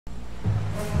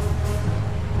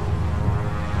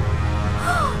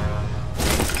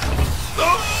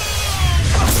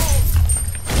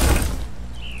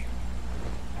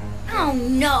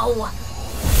No!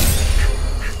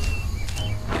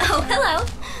 Oh, hello.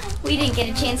 We didn't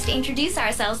get a chance to introduce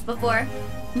ourselves before.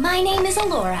 My name is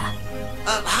Alora.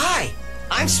 Hi.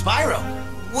 I'm Spyro.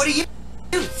 What are you?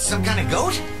 Some kind of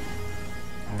goat?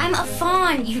 I'm a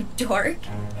fawn, you dork.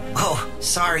 Oh,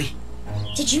 sorry.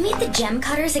 Did you meet the gem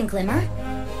cutters in Glimmer?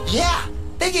 Yeah,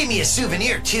 they gave me a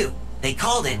souvenir, too. They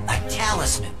called it a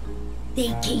talisman. They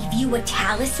gave you a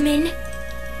talisman?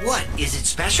 What, is it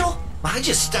special? I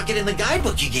just stuck it in the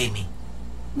guidebook you gave me.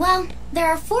 Well, there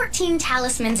are 14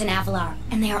 talismans in Avalar,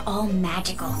 and they are all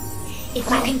magical. If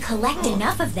you can collect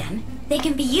enough of them, they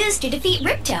can be used to defeat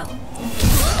Ripto.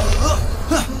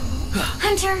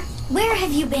 Hunter, where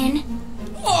have you been?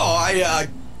 Oh, I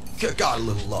got a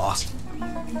little lost.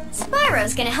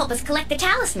 Spyro's gonna help us collect the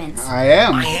talismans. I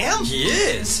am. I am? He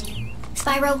is.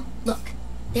 Spyro, look.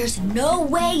 There's no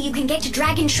way you can get to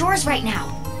Dragon Shores right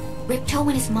now. Ripto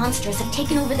and his monsters have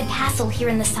taken over the castle here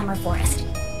in the Summer Forest.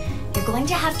 You're going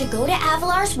to have to go to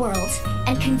Avalar's worlds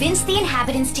and convince the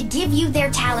inhabitants to give you their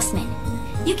talisman.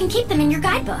 You can keep them in your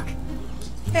guidebook.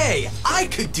 Hey, I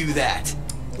could do that.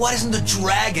 Why doesn't the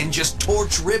dragon just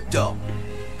torch Ripto?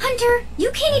 Hunter,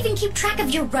 you can't even keep track of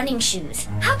your running shoes.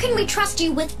 How can we trust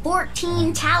you with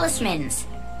 14 talismans?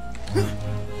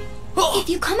 If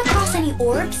you come across any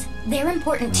orbs, they're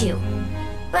important too.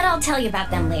 But I'll tell you about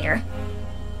them later.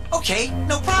 Okay,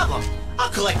 no problem. I'll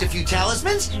collect a few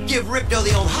talismans, give Ripto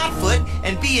the old hot foot,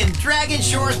 and be in Dragon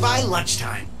Shores by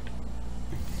lunchtime.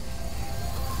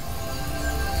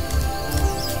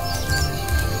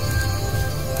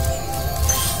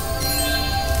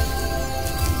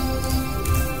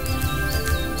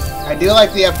 I do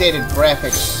like the updated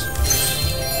graphics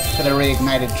for the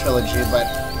Reignited Trilogy, but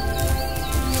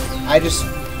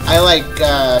I like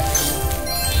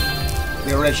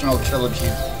the original trilogy,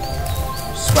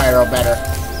 Spyro, better.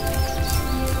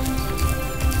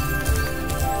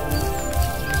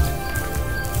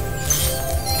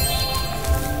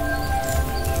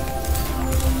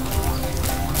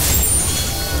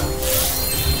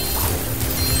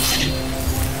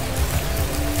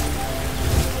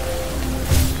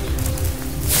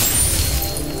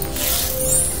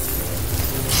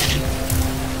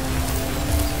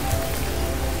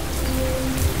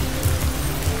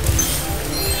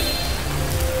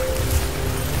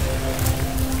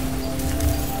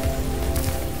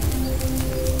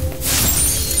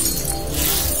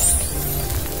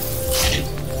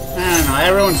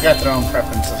 Everyone's got their own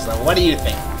preferences, though. What do you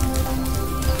think?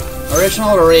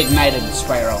 Original or reignited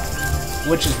Spyro?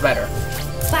 Which is better?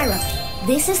 Spyro,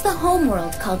 this is the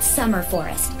homeworld called Summer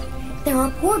Forest. There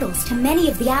are portals to many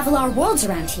of the Avalar worlds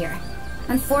around here.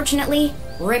 Unfortunately,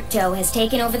 Ripto has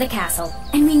taken over the castle,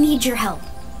 and we need your help.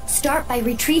 Start by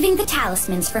retrieving the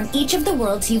talismans from each of the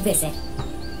worlds you visit.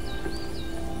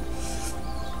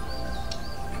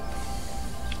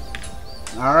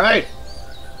 Alright.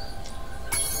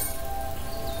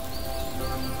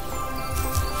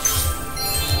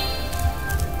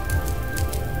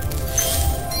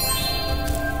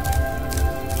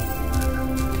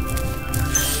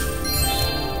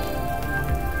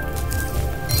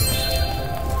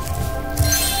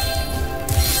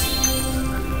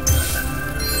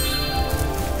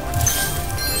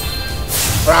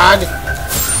 Frog.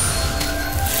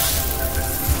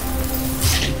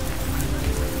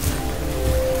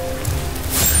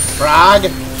 Frog.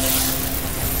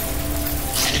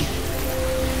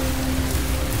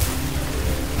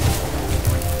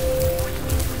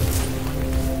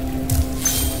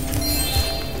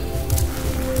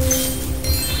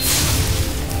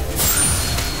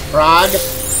 Frog.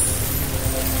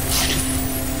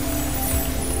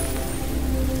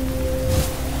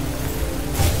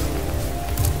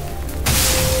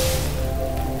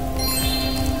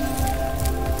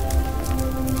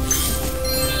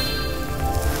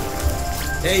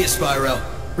 Hey, Spyro.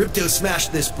 Ripto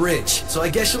smashed this bridge, so I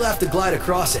guess you'll have to glide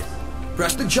across it.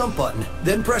 Press the jump button,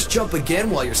 then press jump again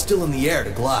while you're still in the air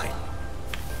to glide.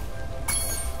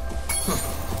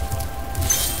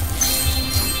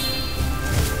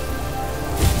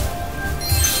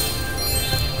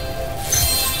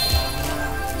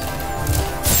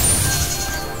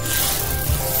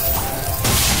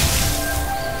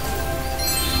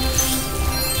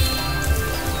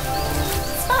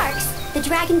 The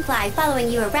dragonfly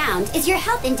following you around is your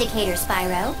health indicator,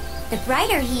 Spyro. The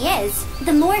brighter he is,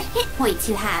 the more hit points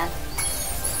you have.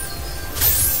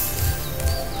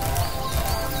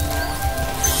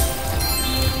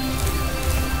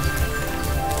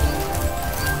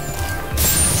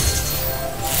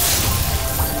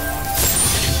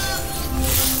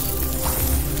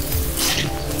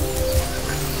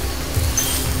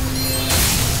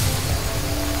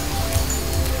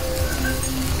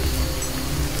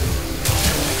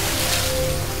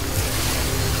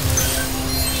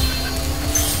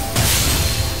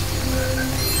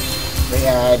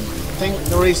 think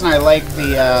the reason I like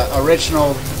the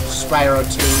original Spyro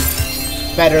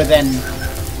 2 better than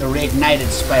the reignited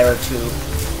Spyro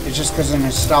 2 is just because of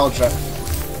nostalgia.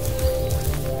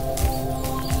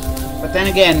 But then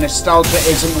again, nostalgia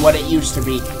isn't what it used to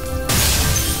be.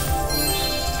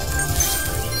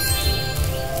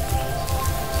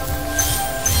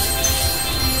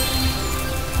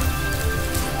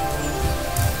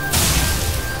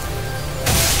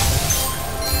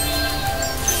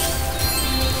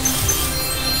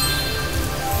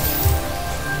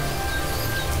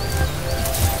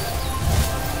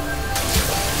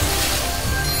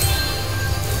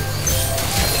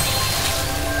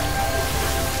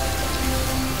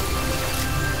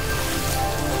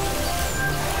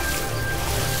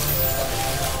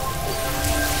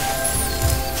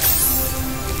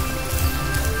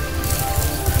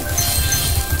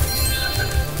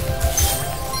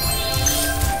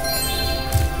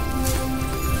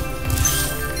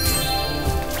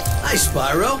 Hi,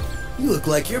 Spyro. You look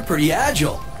like you're pretty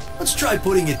agile. Let's try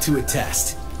putting it to a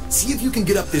test. See if you can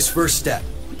get up this first step.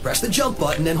 Press the jump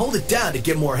button and hold it down to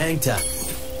get more hang time.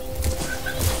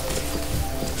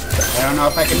 I don't know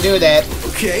if I can do that.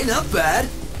 Okay, not bad.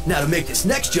 Now to make this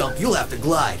next jump, you'll have to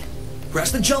glide.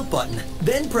 Press the jump button,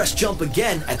 then press jump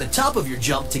again at the top of your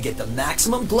jump to get the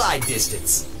maximum glide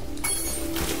distance.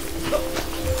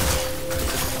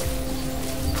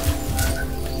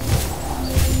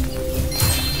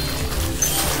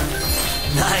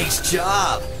 Nice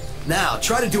job! Now,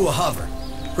 try to do a hover.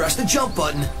 Press the jump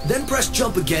button, then press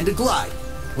jump again to glide.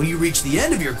 When you reach the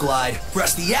end of your glide,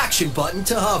 press the action button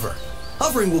to hover.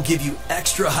 Hovering will give you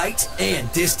extra height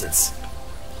and distance.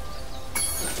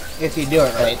 If you do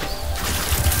it right.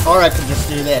 Or I could just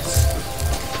do this.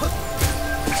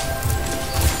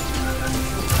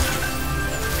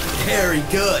 Very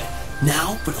good.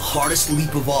 Now for the hardest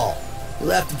leap of all.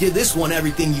 You'll have to give this one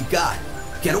everything you got.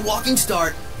 Get a walking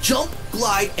start, jump,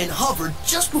 glide, and hover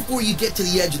just before you get to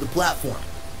the edge of the platform.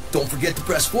 Don't forget to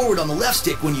press forward on the left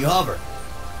stick when you hover.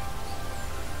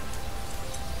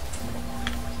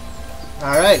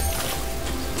 Alright.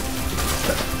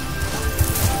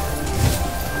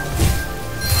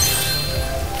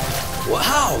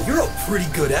 Wow, you're a pretty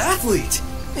good athlete.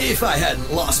 If I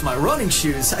hadn't lost my running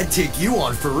shoes, I'd take you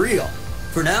on for real.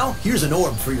 For now, here's an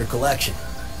orb for your collection.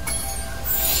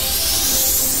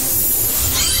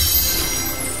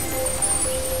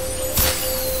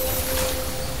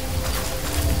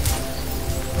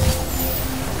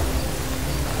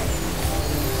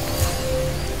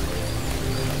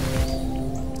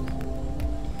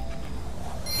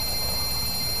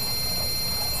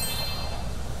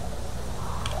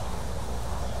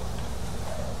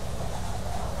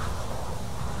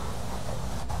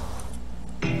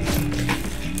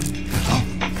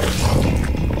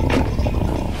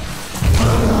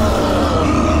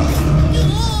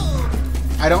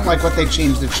 I don't like what they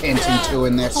changed the chanting to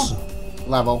in this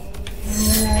level.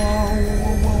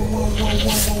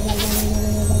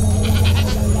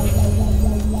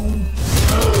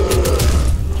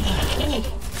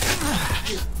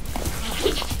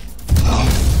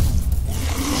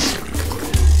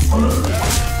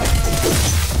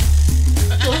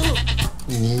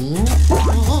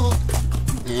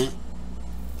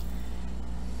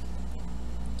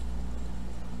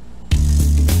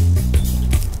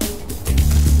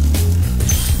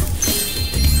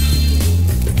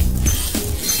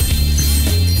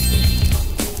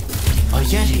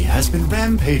 Yeti has been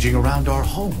rampaging around our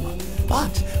home,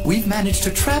 but we've managed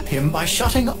to trap him by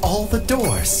shutting all the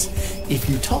doors. If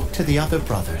you talk to the other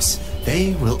brothers,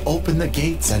 they will open the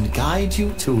gates and guide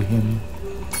you to him.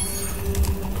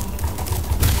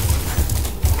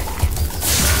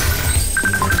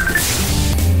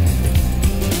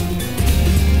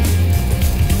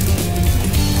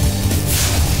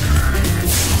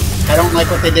 I don't like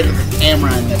what they did with the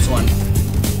camera in this one.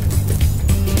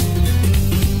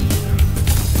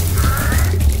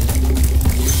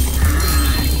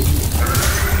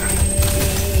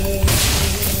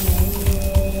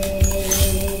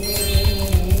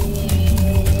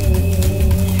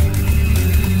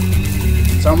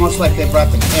 It's almost like they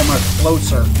brought the camera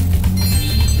closer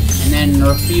and then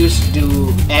refused to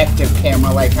do active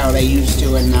camera like how they used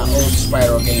to in the old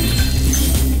Spyro games.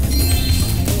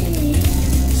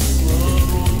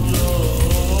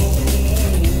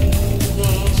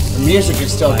 The music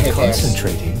is still By kick-ass.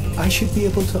 concentrating, I should be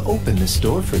able to open this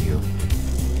door for you.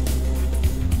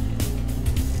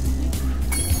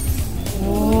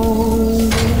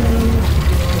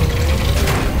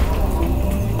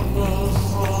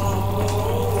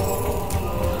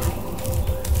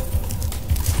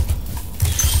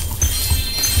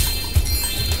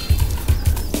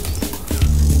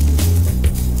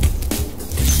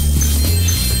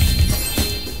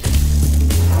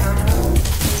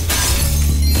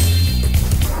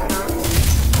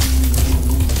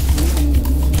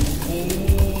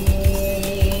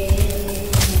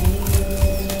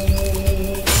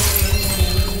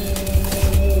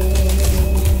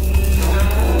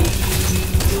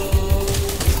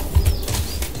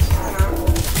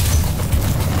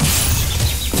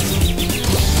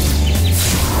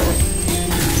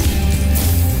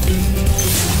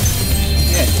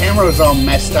 camera was all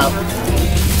messed up.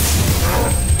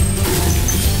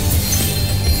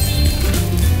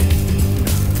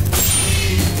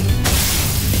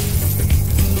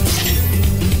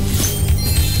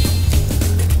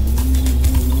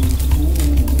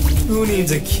 Who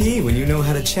needs a key when you know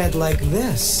how to chat like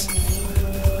this?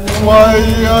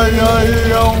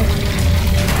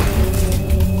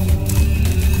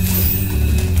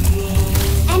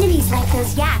 Enemies like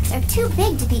those yaks are too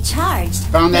big to be charged.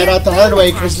 Found that out the hard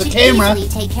way because the camera. We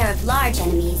take care of large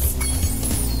enemies.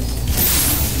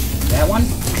 That one?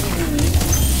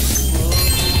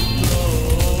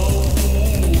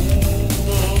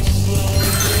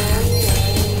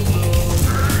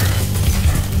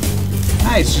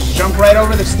 Nice, just jump right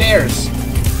over the stairs.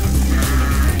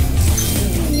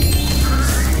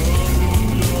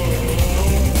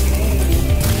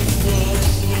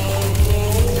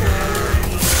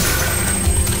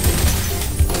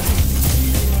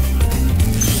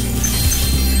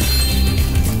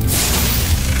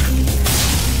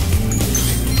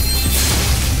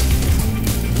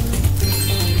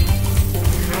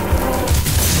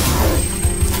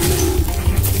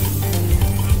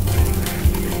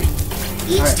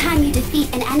 Each time you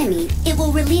defeat an enemy, it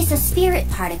will release a spirit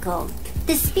particle.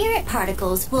 The spirit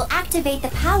particles will activate the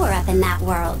power-up in that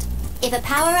world. If a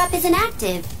power-up is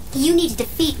inactive, you need to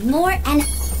defeat more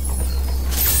enemies.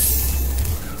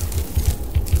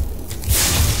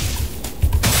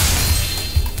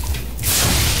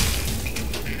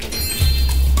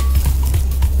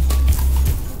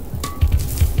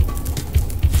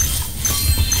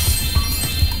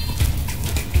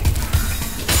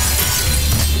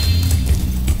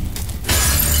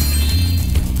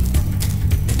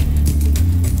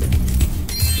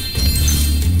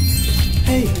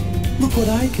 Hey, look what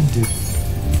I can do.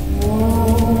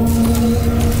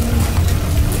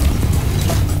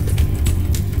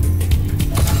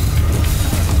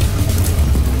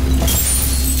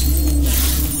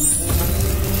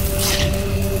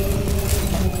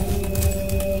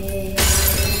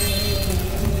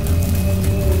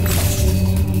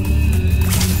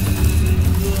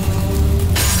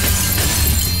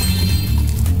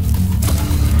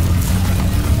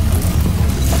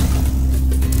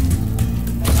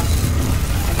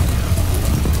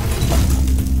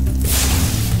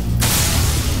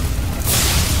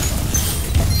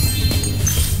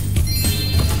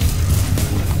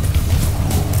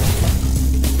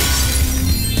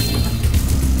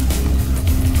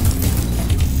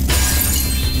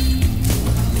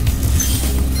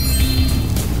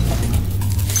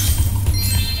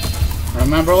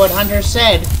 Remember what Hunter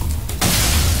said.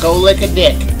 Go lick a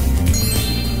dick.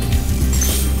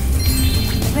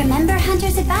 Remember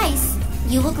Hunter's advice.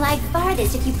 You will glide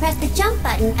farthest if you press the jump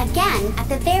button again at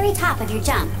the very top of your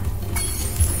jump.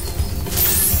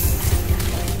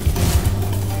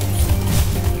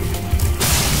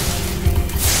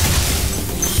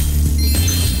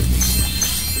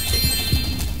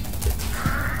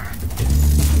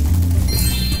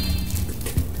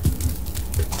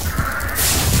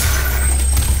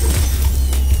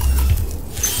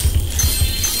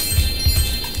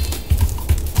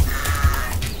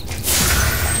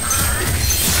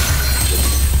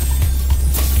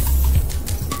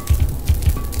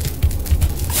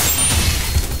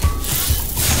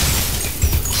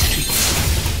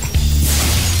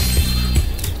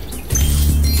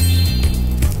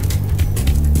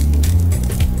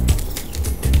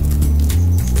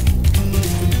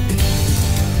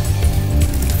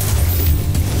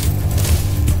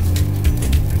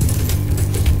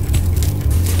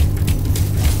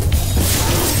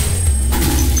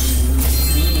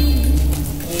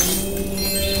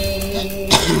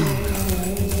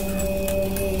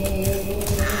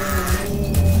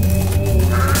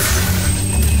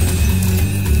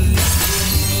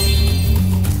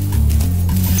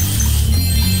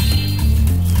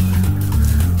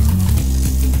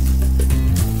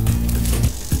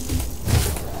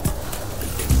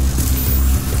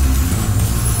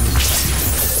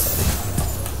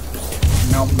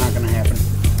 Nope, not gonna happen.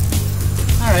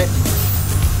 Alright.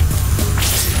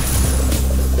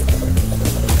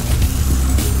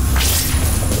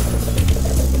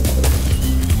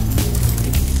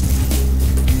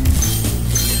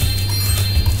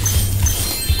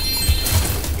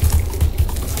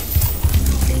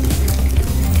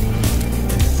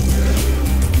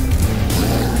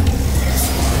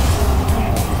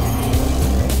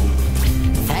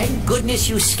 Thank goodness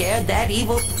you scared that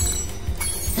evil...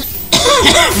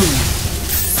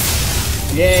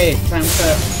 Yay, time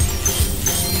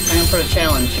for a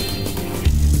challenge.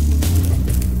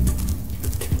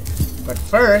 But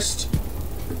first,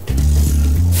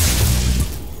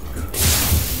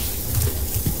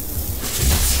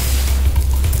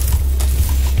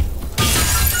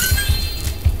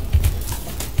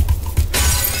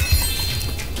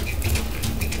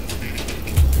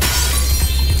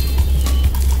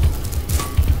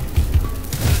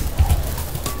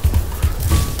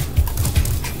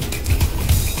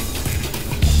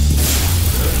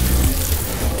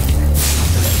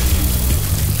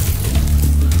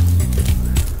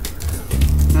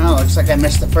 like I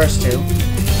missed the first two.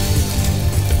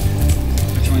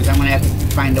 Which means I'm gonna have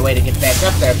to find a way to get back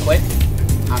up there quick.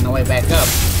 On the way back up.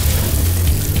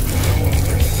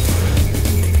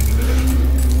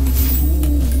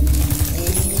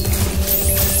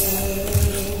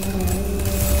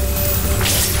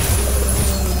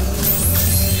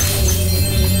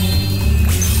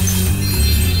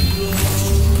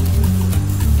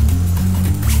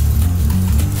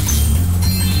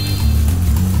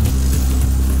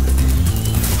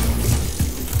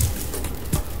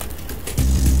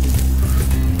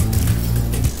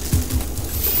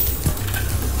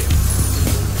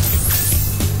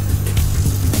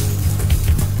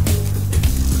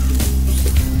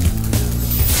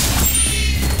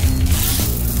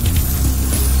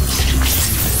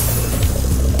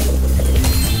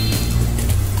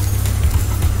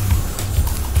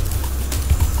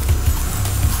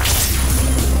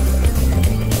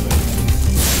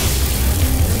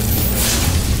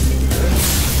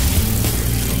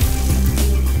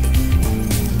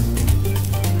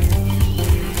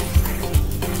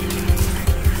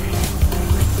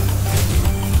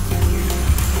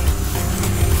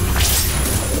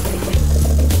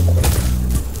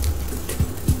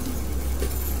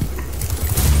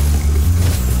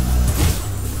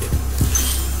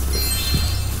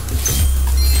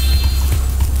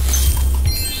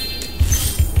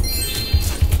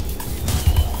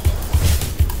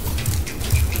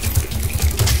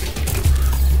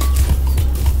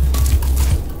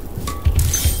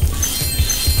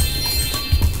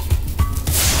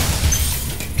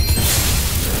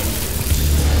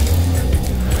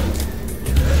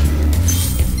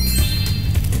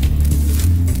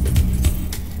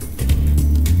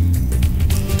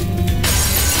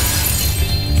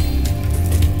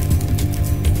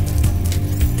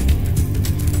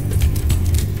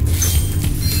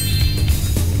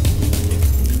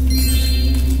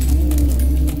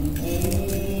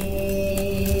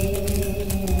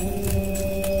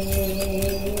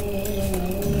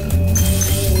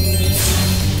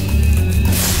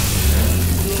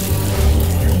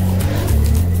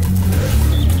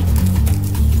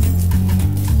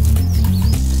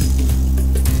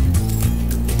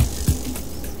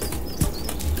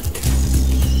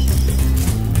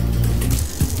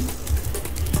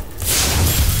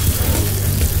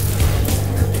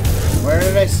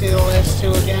 I see the last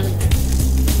two again?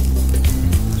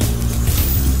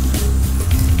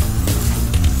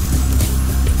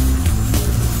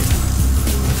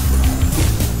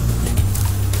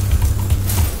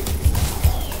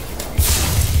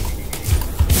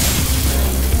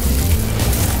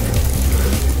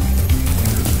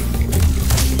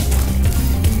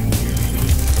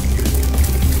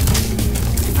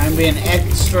 I'm being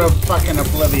extra fucking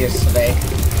oblivious today.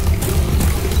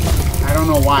 I don't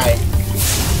know why.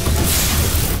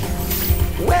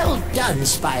 Well done,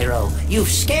 Spyro. You've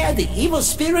scared the evil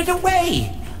spirit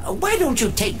away. Why don't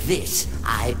you take this?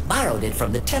 I borrowed it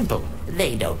from the temple.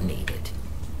 They don't need it.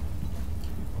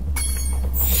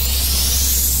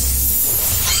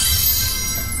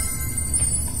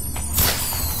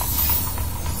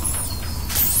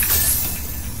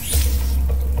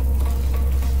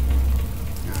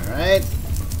 All right.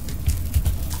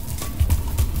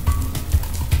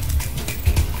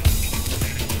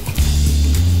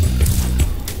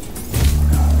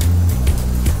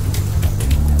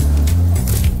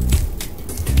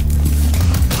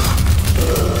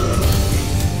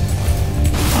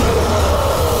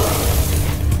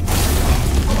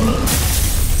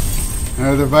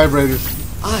 The vibrators.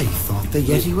 I thought the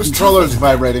Yeti was controller's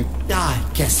vibrating. I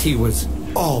guess he was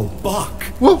all buck.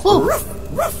 Woof, woof.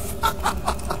 Ruff,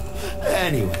 ruff.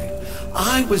 Anyway,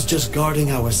 I was just guarding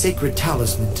our sacred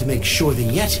talisman to make sure the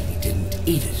Yeti didn't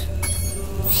eat it.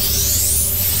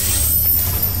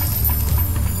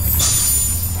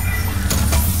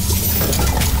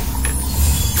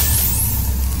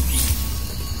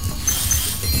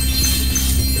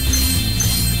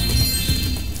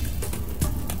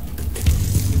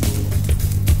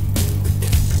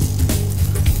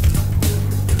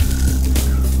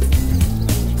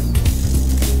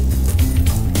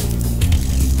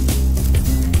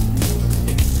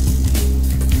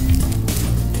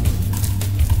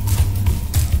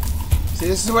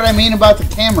 This is what I mean about the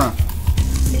camera.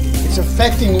 It's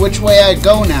affecting which way I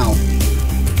go now.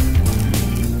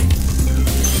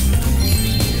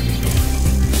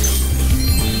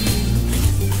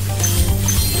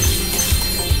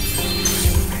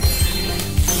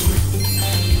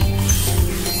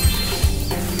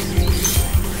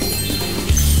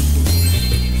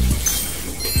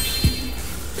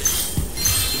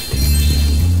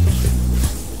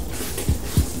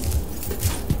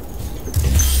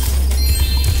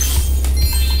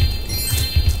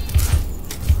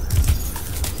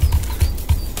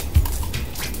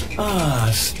 Ah,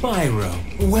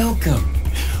 Spyro, welcome.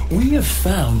 We have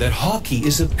found that hockey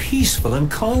is a peaceful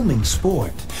and calming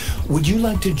sport. Would you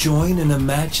like to join in a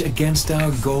match against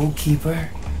our goalkeeper?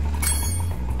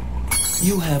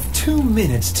 You have 2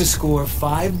 minutes to score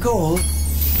 5 goals.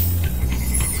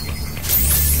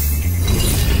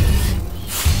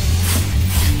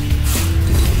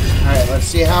 Alright, let's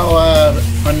see how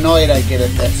annoyed I get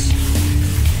at this.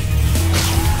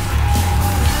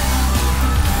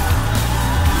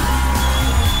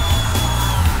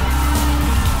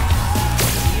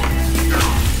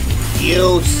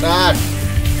 You suck!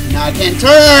 Now I can't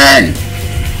turn!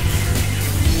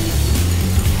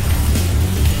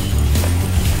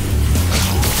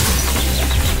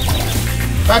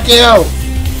 Fuck you!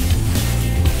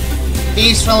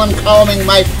 Peaceful and calming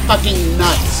my fucking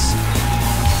nuts.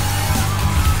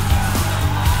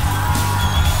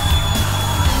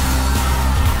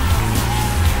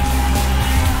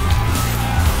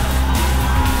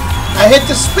 I hit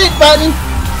the spit button!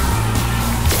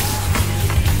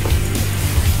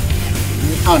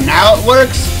 Oh, now it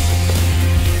works?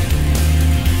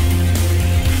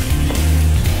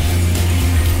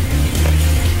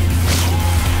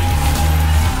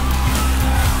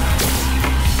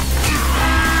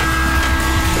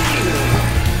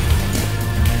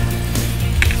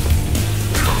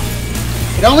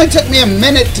 It only took me a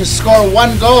minute to score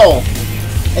 1 goal.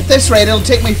 At this rate, it'll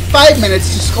take me 5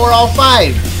 minutes to score all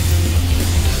 5.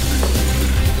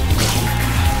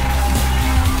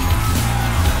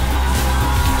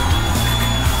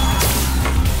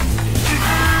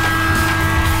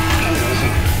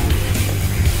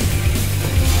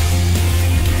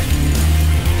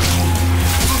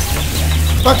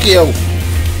 Fuck you!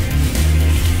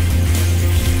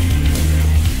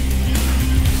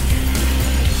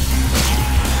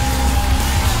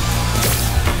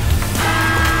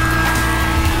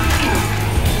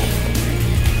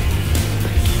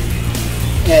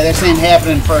 Yeah, this ain't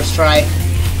happening first try.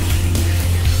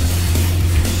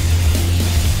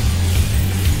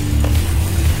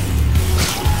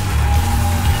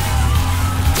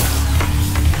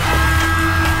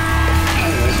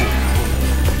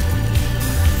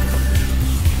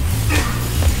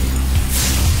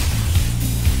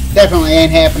 Definitely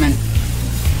ain't happening.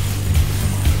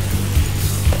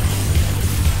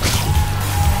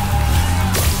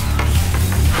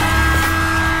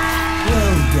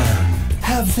 Well done.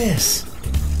 Have this.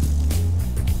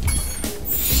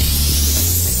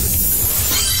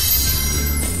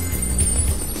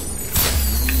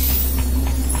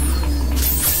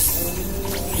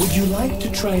 Would you like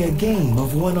to try a game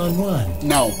of one-on-one?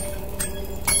 No.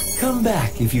 Come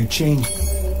back if you change.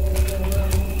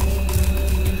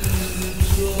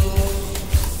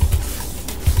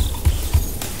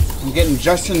 I'm getting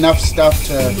just enough stuff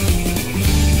to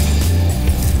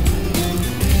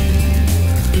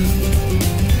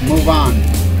move on.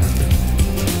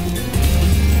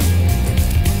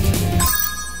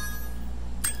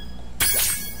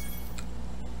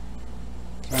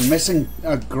 I'm missing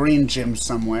a green gem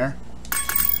somewhere.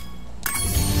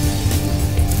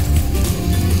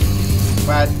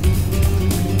 But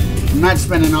I'm not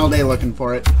spending all day looking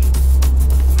for it.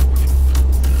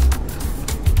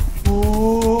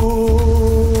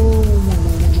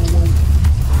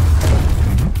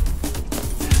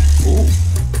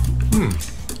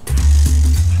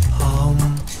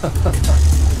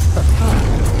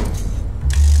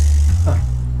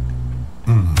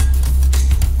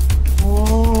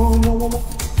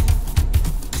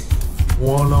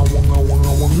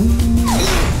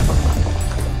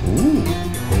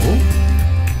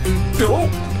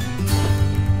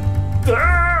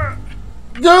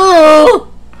 No!